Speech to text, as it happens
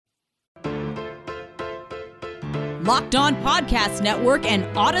Locked On Podcast Network and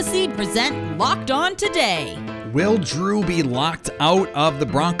Odyssey present Locked On Today. Will Drew be locked out of the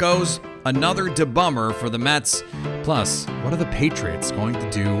Broncos? Another debummer for the Mets. Plus, what are the Patriots going to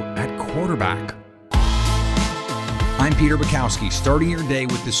do at quarterback? I'm Peter Bukowski, starting your day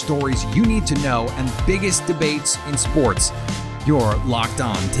with the stories you need to know and biggest debates in sports. You're Locked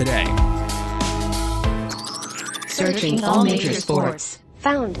On Today. Searching all major sports.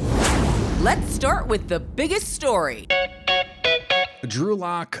 Found. Let's start with the biggest story. Drew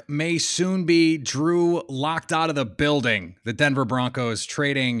Lock may soon be Drew locked out of the building. The Denver Broncos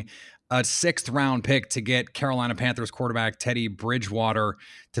trading a 6th-round pick to get Carolina Panthers quarterback Teddy Bridgewater.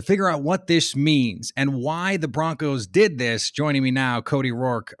 To figure out what this means and why the Broncos did this, joining me now, Cody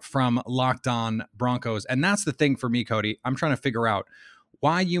Rourke from Locked On Broncos. And that's the thing for me, Cody. I'm trying to figure out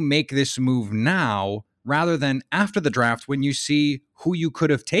why you make this move now rather than after the draft when you see who you could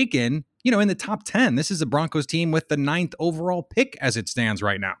have taken, in the top 10. This is a Broncos team with the 9th overall pick as it stands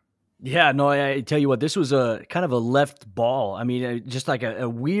right now. Yeah, no, I tell you what, this was a kind of a left ball. I mean, just like a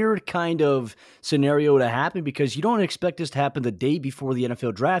weird kind of scenario to happen because you don't expect this to happen the day before the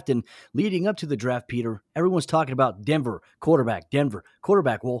NFL draft. And leading up to the draft, Peter, everyone's talking about Denver quarterback.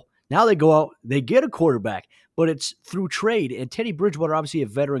 Well, now they go out, they get a quarterback, but it's through trade. And Teddy Bridgewater, obviously a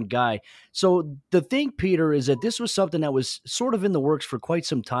veteran guy. So the thing, Peter, is that this was something that was sort of in the works for quite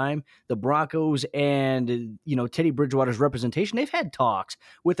some time. The Broncos and, Teddy Bridgewater's representation, they've had talks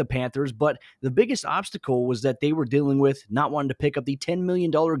with the Panthers, but the biggest obstacle was that they were dealing with not wanting to pick up the $10 million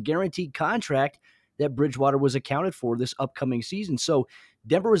guaranteed contract that Bridgewater was accounted for this upcoming season. So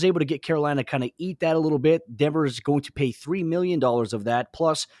Denver was able to get Carolina kind of eat that a little bit. Denver is going to pay $3 million of that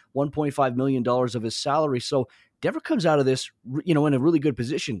plus $1.5 million of his salary. So Denver comes out of this, in a really good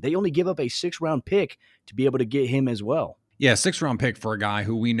position. They only give up a 6th-round pick to be able to get him as well. Yeah, 6th-round pick for a guy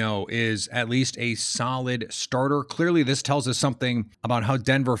who we know is at least a solid starter. Clearly, this tells us something about how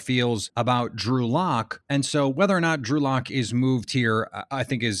Denver feels about Drew Lock. And so whether or not Drew Lock is moved here, I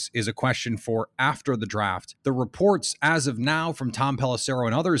think is a question for after the draft. The reports as of now from Tom Pelissero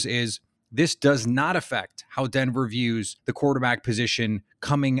and others is this does not affect how Denver views the quarterback position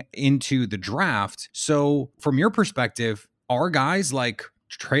coming into the draft. So from your perspective, are guys like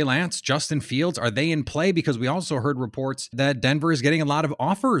Trey Lance, Justin Fields, are they in play? Because we also heard reports that Denver is getting a lot of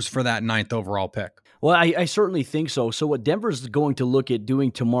offers for that 9th overall pick. Well, I certainly think so. So what Denver's going to look at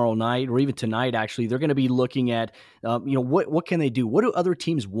doing tomorrow night, or even tonight, actually, they're going to be looking at, what can they do? What do other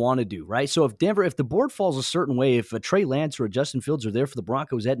teams want to do, right? So if the board falls a certain way, if a Trey Lance or a Justin Fields are there for the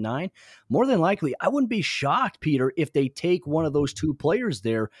Broncos at 9, more than likely, I wouldn't be shocked, Peter, if they take one of those two players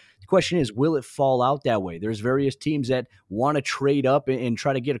there. The question is, will it fall out that way? There's various teams that want to trade up and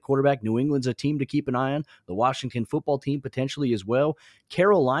try to get a quarterback. New England's a team to keep an eye on. The Washington football team potentially as well.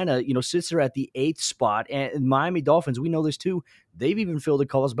 Carolina, sits there at the 8th spot. And Miami Dolphins, we know this too. They've even fielded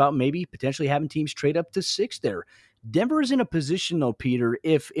calls about maybe potentially having teams trade up to 6 there. Denver is in a position, though, Peter,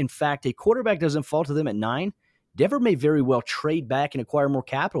 if in fact a quarterback doesn't fall to them at 9, Denver may very well trade back and acquire more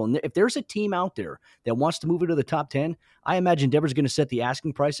capital. And if there's a team out there that wants to move into the top 10, I imagine Denver's going to set the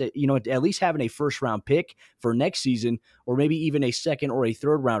asking price at, at least having a 1st-round pick for next season, or maybe even a 2nd or a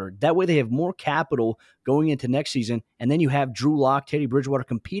 3rd rounder. That way they have more capital going into next season. And then you have Drew Lock, Teddy Bridgewater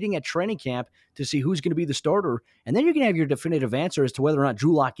competing at training camp to see who's going to be the starter. And then you're going to have your definitive answer as to whether or not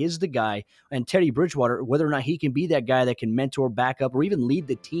Drew Lock is the guy, and Teddy Bridgewater, whether or not he can be that guy that can mentor, back up, or even lead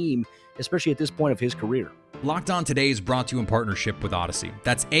the team, especially at this point of his career. Locked On Today is brought to you in partnership with Odyssey.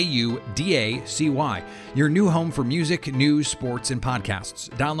 That's AUDACY, your new home for music, news, sports, and podcasts.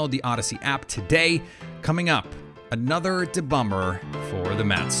 Download the Odyssey app today. Coming up, another debummer for the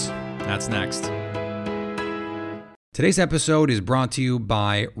Mets. That's next. Today's episode is brought to you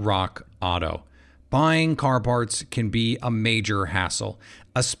by Rock Auto. Buying car parts can be a major hassle,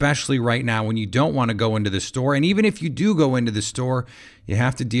 especially right now when you don't want to go into the store. And even if you do go into the store, you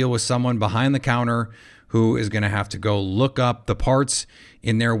have to deal with someone behind the counter who is going to have to go look up the parts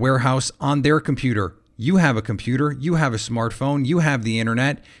in their warehouse on their computer. You have a computer, you have a smartphone, you have the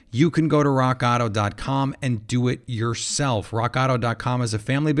internet. You can go to rockauto.com and do it yourself. Rockauto.com is a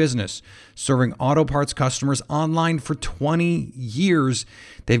family business serving auto parts customers online for 20 years.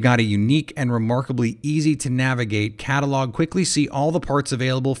 They've got a unique and remarkably easy to navigate catalog. Quickly see all the parts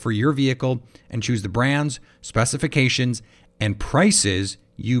available for your vehicle and choose the brands, specifications, and prices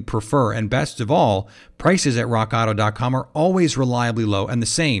you prefer. And best of all, prices at rockauto.com are always reliably low, and the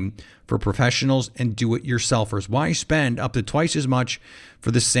same for professionals and do-it-yourselfers. Why spend up to twice as much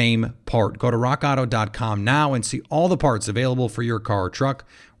for the same part? Go to rockauto.com now and see all the parts available for your car or truck,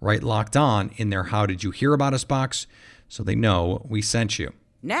 right Locked On in their How Did You Hear About Us box, so they know we sent you.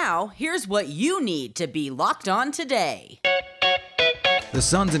 Now, here's what you need to be locked on today. The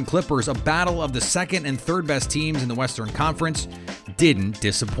Suns and Clippers, a battle of the second and third best teams in the Western Conference, didn't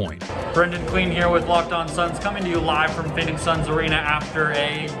disappoint. Brendan Clean here with Locked On Suns, coming to you live from Phoenix Suns Arena after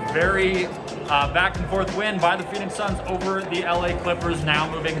a very back and forth win by the Phoenix Suns over the LA Clippers, now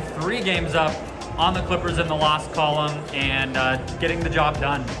moving 3 games up on the Clippers in the loss column and getting the job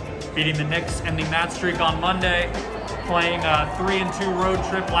done. Beating the Knicks, ending that streak on Monday, playing a 3-2 road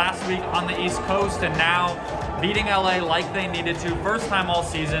trip last week on the East Coast, and now beating LA like they needed to. First time all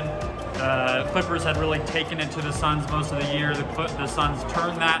season. Clippers had really taken it to the Suns most of the year. The Suns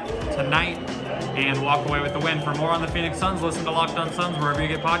turned that tonight and walk away with the win. For more on the Phoenix Suns, listen to Locked On Suns wherever you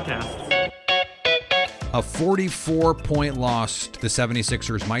get podcasts. A 44-point loss to the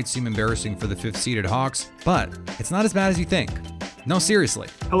 76ers might seem embarrassing for the 5th-seeded Hawks, but it's not as bad as you think. No, seriously.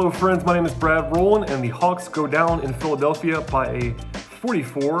 Hello, friends. My name is Brad Rowland, and the Hawks go down in Philadelphia by a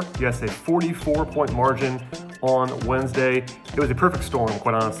 44-point margin on Wednesday. It was a perfect storm,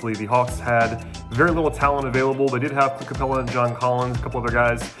 quite honestly. The Hawks had very little talent available. They did have Clint Capella and John Collins, a couple other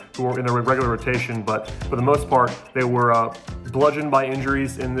guys who were in their regular rotation, but for the most part, they were bludgeoned by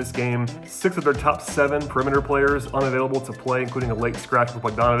injuries in this game. 6 of their top 7 perimeter players unavailable to play, including a late scratch with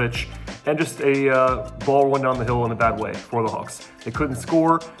Bogdanovic, and just a ball run down the hill in a bad way for the Hawks. They couldn't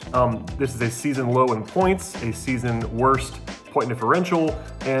score. This is a season low in points, a season worst point differential,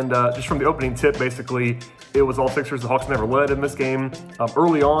 and just from the opening tip, basically, it was all Sixers. The Hawks never led in this game.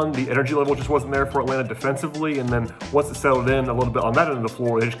 Early on, the energy level just wasn't there for Atlanta defensively, and then once it settled in a little bit on that end of the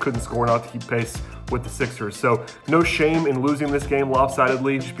floor, they just couldn't score enough to keep pace with the Sixers. So no shame in losing this game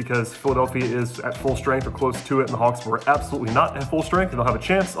lopsidedly, just because Philadelphia is at full strength or close to it, and the Hawks were absolutely not at full strength, and they'll have a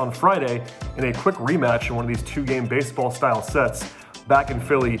chance on Friday in a quick rematch in one of these 2-game baseball-style sets back in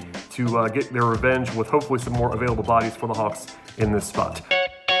Philly to get their revenge with hopefully some more available bodies for the Hawks in this spot.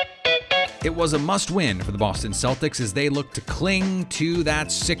 It was a must-win for the Boston Celtics as they look to cling to that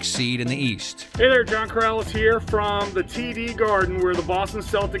 6th seed in the East. Hey there, John Corrales here from the TD Garden, where the Boston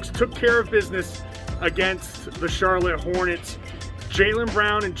Celtics took care of business against the Charlotte Hornets. Jaylen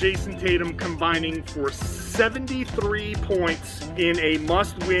Brown and Jason Tatum combining for 73 points in a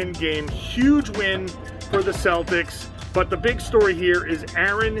must-win game. Huge win for the Celtics. But the big story here is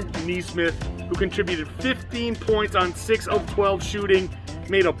Aaron Nesmith, who contributed 15 points on 6 of 12 shooting,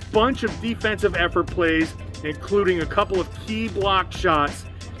 made a bunch of defensive effort plays, including a couple of key block shots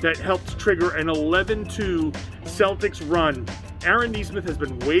that helped trigger an 11-2 Celtics run. Aaron Nesmith has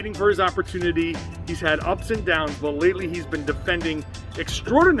been waiting for his opportunity. He's had ups and downs, but lately he's been defending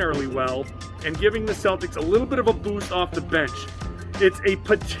extraordinarily well and giving the Celtics a little bit of a boost off the bench. It's a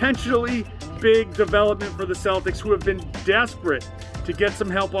potentially big development for the Celtics, who have been desperate to get some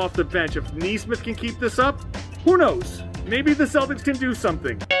help off the bench. If Nesmith can keep this up, who knows? Maybe the Celtics can do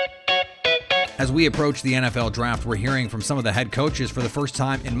something. As we approach the NFL draft, we're hearing from some of the head coaches for the first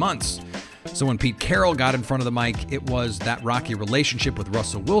time in months. So when Pete Carroll got in front of the mic, it was that rocky relationship with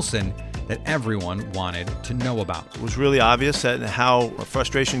Russell Wilson that everyone wanted to know about. It was really obvious that how a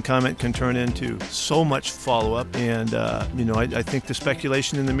frustration comment can turn into so much follow-up, and I think the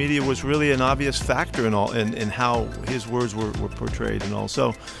speculation in the media was really an obvious factor in how his words were portrayed, and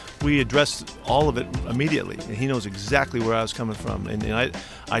also we addressed all of it immediately, and he knows exactly where I was coming from. And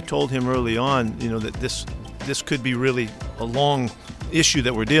I told him early on, that this could be really a long issue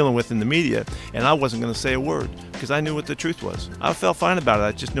that we're dealing with in the media, and I wasn't going to say a word because I knew what the truth was. I felt fine about it.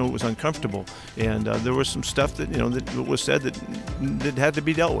 I just knew it was uncomfortable, and there was some stuff that that was said that had to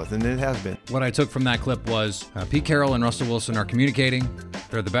be dealt with, and it has been. What I took from that clip was Pete Carroll and Russell Wilson are communicating.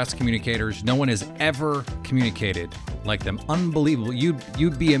 They're the best communicators. No one has ever communicated like them. Unbelievable.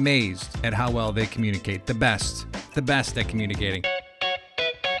 You'd be amazed at how well they communicate. The best at communicating.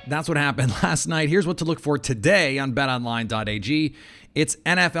 That's what happened last night. Here's what to look for today on betonline.ag. It's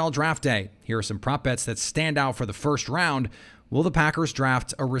NFL Draft Day. Here are some prop bets that stand out for the first round. Will the Packers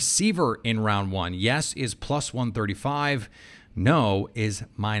draft a receiver in round 1? Yes is plus 135. No is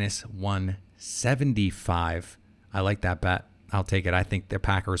minus 175. I like that bet. I'll take it. I think the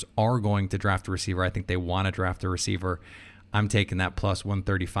Packers are going to draft a receiver. I think they want to draft a receiver. I'm taking that plus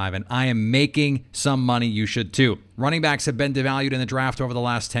 135, and I am making some money. You should too. Running backs have been devalued in the draft over the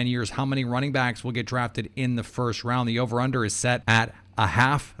last 10 years. How many running backs will get drafted in the first round? The over-under is set at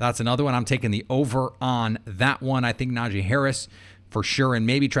 0.5. That's another one. I'm taking the over on that one. I think Najee Harris for sure, and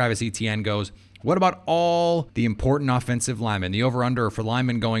maybe Travis Etienne goes. What about all the important offensive linemen? The over-under for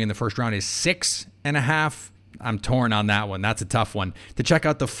linemen going in the first round is 6.5. I'm torn on that one. That's a tough one. To check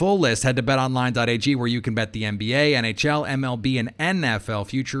out the full list, head to betonline.ag where you can bet the NBA, NHL, MLB, and NFL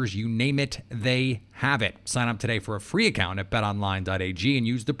futures. You name it, they have it. Sign up today for a free account at betonline.ag and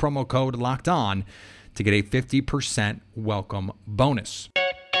use the promo code LOCKEDON to get a 50% welcome bonus.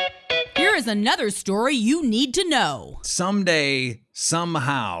 Here is another story you need to know. Someday,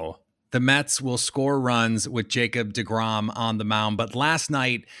 somehow, the Mets will score runs with Jacob deGrom on the mound, but last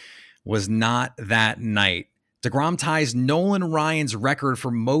night was not that night. deGrom ties Nolan Ryan's record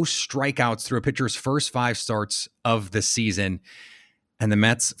for most strikeouts through a pitcher's first 5 starts of the season, and the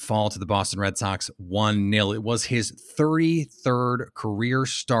Mets fall to the Boston Red Sox 1-0. It was his 33rd career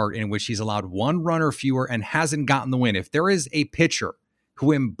start in which he's allowed 1 run or fewer and hasn't gotten the win. If there is a pitcher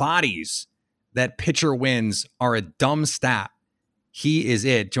who embodies that pitcher wins are a dumb stat, he is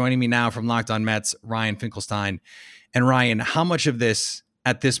it. Joining me now from Locked On Mets, Ryan Finkelstein. And Ryan, how much of this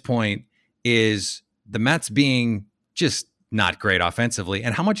at this point is the Mets being just not great offensively,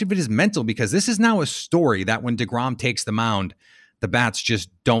 and how much of it is mental? Because this is now a story that when deGrom takes the mound, the bats just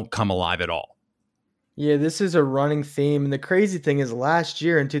don't come alive at all. Yeah, this is a running theme. And the crazy thing is last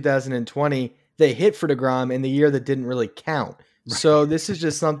year in 2020, they hit for deGrom in the year that didn't really count. Right. So this is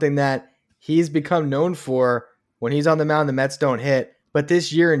just something that he's become known for. When he's on the mound, the Mets don't hit. But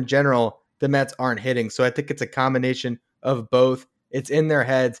this year in general, the Mets aren't hitting. So I think it's a combination of both. It's in their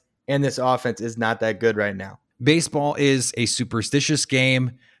heads, and this offense is not that good right now. Baseball is a superstitious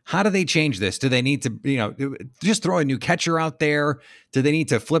game. How do they change this? Do they need to, just throw a new catcher out there? Do they need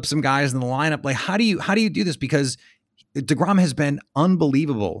to flip some guys in the lineup? Like, how do you do this? Because deGrom has been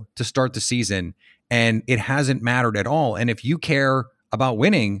unbelievable to start the season, and it hasn't mattered at all. And if you care about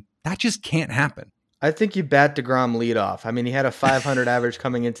winning, that just can't happen. I think you bat deGrom leadoff. I mean, he had a 500 average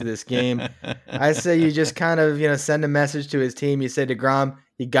coming into this game. I say you just kind of, send a message to his team. You say, deGrom,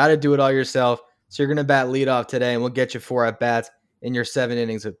 you got to do it all yourself. So you're going to bat leadoff today, and we'll get you 4 at-bats in your 7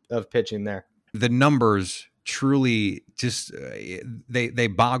 innings of pitching there. The numbers truly just, they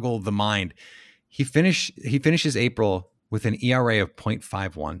boggle the mind. He finishes April with an ERA of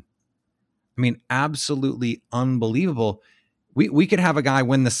 0.51. I mean, absolutely unbelievable. We could have a guy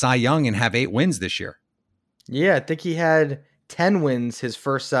win the Cy Young and have 8 wins this year. Yeah, I think he had 10 wins his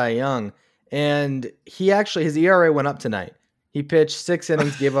first Cy Young. And his ERA went up tonight. He pitched 6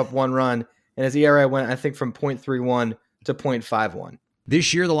 innings, gave up 1 run, and his ERA went, I think, from 0.31 to 0.51.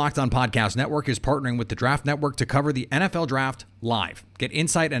 This year, the Locked On Podcast Network is partnering with the Draft Network to cover the NFL Draft live. Get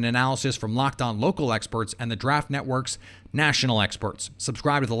insight and analysis from Locked On local experts and the Draft Network's national experts.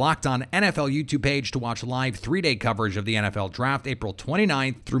 Subscribe to the Locked On NFL YouTube page to watch live 3-day coverage of the NFL Draft, April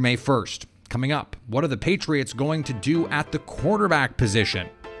 29th through May 1st. Coming up, what are the Patriots going to do at the quarterback position?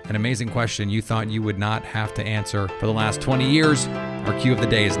 An amazing question you thought you would not have to answer for the last 20 years. Our cue of the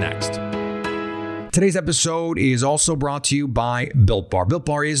day is next. Today's episode is also brought to you by Built Bar. Built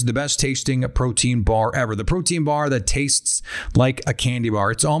Bar is the best tasting protein bar ever. The protein bar that tastes like a candy bar.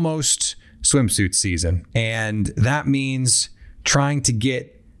 It's almost swimsuit season, and that means trying to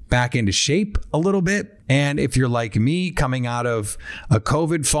get back into shape a little bit. And if you're like me, coming out of a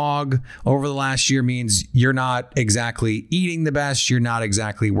COVID fog over the last year means you're not exactly eating the best. You're not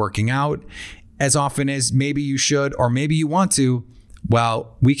exactly working out as often as maybe you should, or maybe you want to.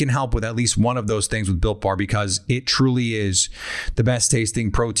 Well, we can help with at least one of those things with Built Bar, because it truly is the best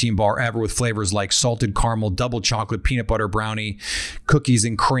tasting protein bar ever, with flavors like salted caramel, double chocolate, peanut butter brownie, cookies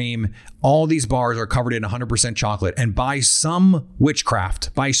and cream. All these bars are covered in 100% chocolate, and by some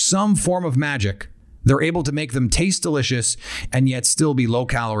witchcraft, by some form of magic, they're able to make them taste delicious and yet still be low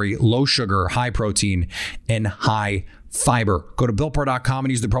calorie, low sugar, high protein, and high fiber. Go to BuiltBar.com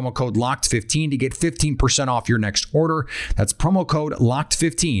and use the promo code LOCKED15 to get 15% off your next order. That's promo code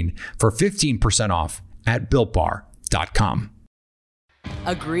LOCKED15 for 15% off at BuiltBar.com.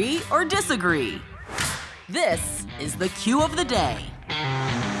 Agree or disagree? This is the cue of the day.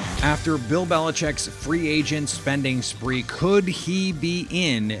 After Bill Belichick's free agent spending spree, could he be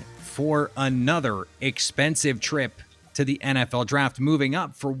in for another expensive trip to the NFL Draft, moving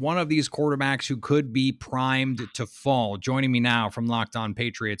up for one of these quarterbacks who could be primed to fall? Joining me now from Locked On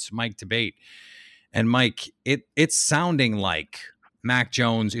Patriots, Mike Tabate. And Mike, it's sounding like Mac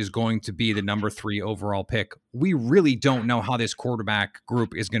Jones is going to be the number 3 overall pick. We really don't know how this quarterback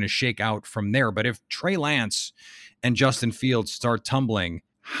group is going to shake out from there. But if Trey Lance and Justin Fields start tumbling,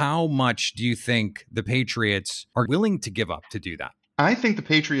 how much do you think the Patriots are willing to give up to do that? I think the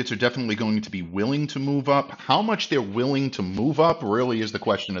Patriots are definitely going to be willing to move up. How much they're willing to move up really is the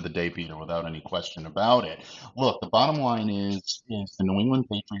question of the day, Peter, without any question about it. Look, the bottom line is the New England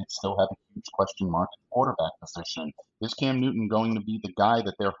Patriots still have a huge question mark at the quarterback position. Is Cam Newton going to be the guy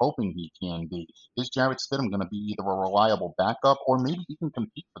that they're hoping he can be? Is Jarrett Stidham going to be either a reliable backup or maybe he can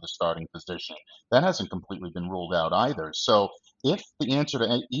compete for the starting position? That hasn't completely been ruled out either. So if the answer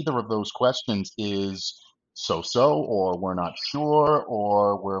to either of those questions is so-so, or we're not sure,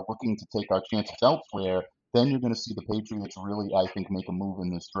 or we're looking to take our chances elsewhere, then you're going to see the Patriots really, I think, make a move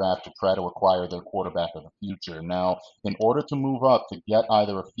in this draft to try to acquire their quarterback of the future. Now, in order to move up to get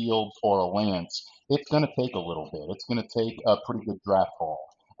either a Fields or a Lance, it's going to take a little bit. It's going to take a pretty good draft haul.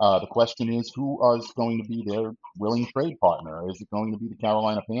 The question is, who is going to be their willing trade partner? Is it going to be the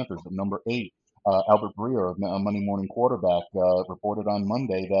Carolina Panthers at number 8? Albert Breer, a Monday Morning Quarterback, reported on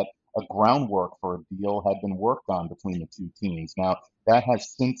Monday that a groundwork for a deal had been worked on between the two teams. Now, that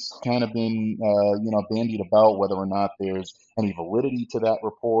has since kind of been, bandied about whether or not there's any validity to that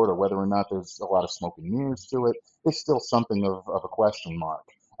report or whether or not there's a lot of smoke and mirrors to it. It's still something of a question mark.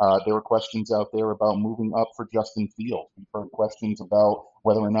 There were questions out there about moving up for Justin Fields. We've heard questions about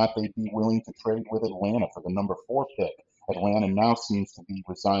whether or not they'd be willing to trade with Atlanta for the number 4 pick. Atlanta now seems to be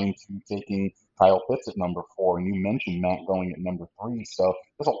resigned to taking Kyle Pitts at number 4, and you mentioned Matt going at number 3. So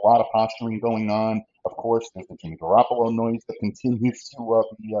there's a lot of posturing going on. Of course, there's the Jimmy Garoppolo noise that continues to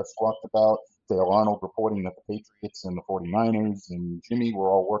be squawked about. Dale Arnold reporting that the Patriots and the 49ers and Jimmy were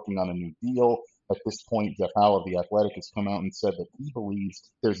all working on a new deal. At this point, Jeff Howe of The Athletic has come out and said that he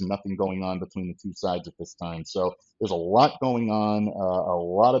believes there's nothing going on between the two sides at this time. So there's a lot going on, a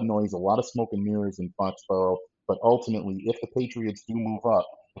lot of noise, a lot of smoke and mirrors in Foxborough. But ultimately, if the Patriots do move up,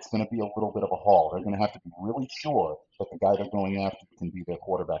 it's going to be a little bit of a haul. They're going to have to be really sure that the guy they're going after can be their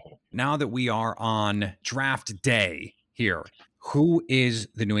quarterback. Now that we are on draft day here, who is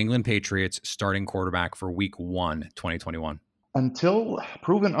the New England Patriots starting quarterback for Week 1, 2021? Until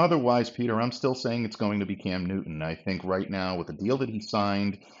proven otherwise, Peter, I'm still saying it's going to be Cam Newton. I think right now with the deal that he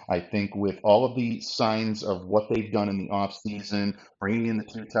signed, I think with all of the signs of what they've done in the offseason, bringing in the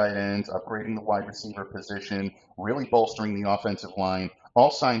 2 tight ends, upgrading the wide receiver position, really bolstering the offensive line,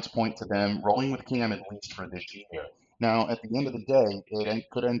 all signs point to them rolling with Cam at least for this year. Now, at the end of the day, it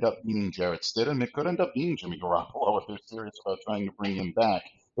could end up being Jarrett Stidham. It could end up being Jimmy Garoppolo if they're serious about trying to bring him back.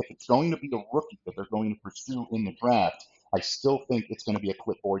 If it's going to be a rookie that they're going to pursue in the draft, I still think it's going to be a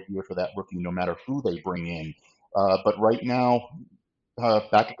clipboard year for that rookie, no matter who they bring in. But right now,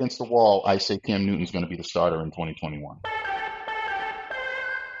 back against the wall, I say Cam Newton's going to be the starter in 2021.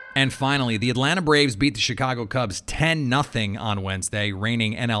 And finally, the Atlanta Braves beat the Chicago Cubs 10-0 on Wednesday.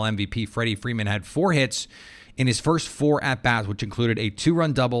 Reigning NL MVP Freddie Freeman had 4 hits in his first 4 at-bats, which included a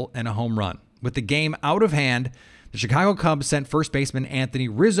 2-run double and a home run. With the game out of hand, the Chicago Cubs sent first baseman Anthony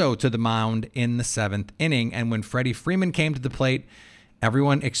Rizzo to the mound in the 7th inning, and when Freddie Freeman came to the plate,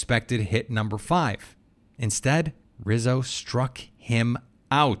 everyone expected hit number 5. Instead, Rizzo struck him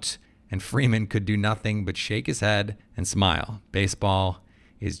out, and Freeman could do nothing but shake his head and smile. Baseball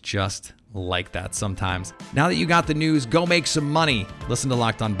is just like that sometimes. Now that you got the news, go make some money. Listen to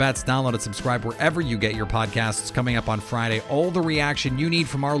Locked On Bets, download and subscribe wherever you get your podcasts. Coming up on Friday, all the reaction you need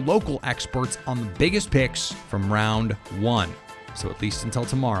from our local experts on the biggest picks from round 1. So at least until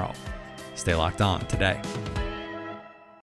tomorrow, stay locked on today.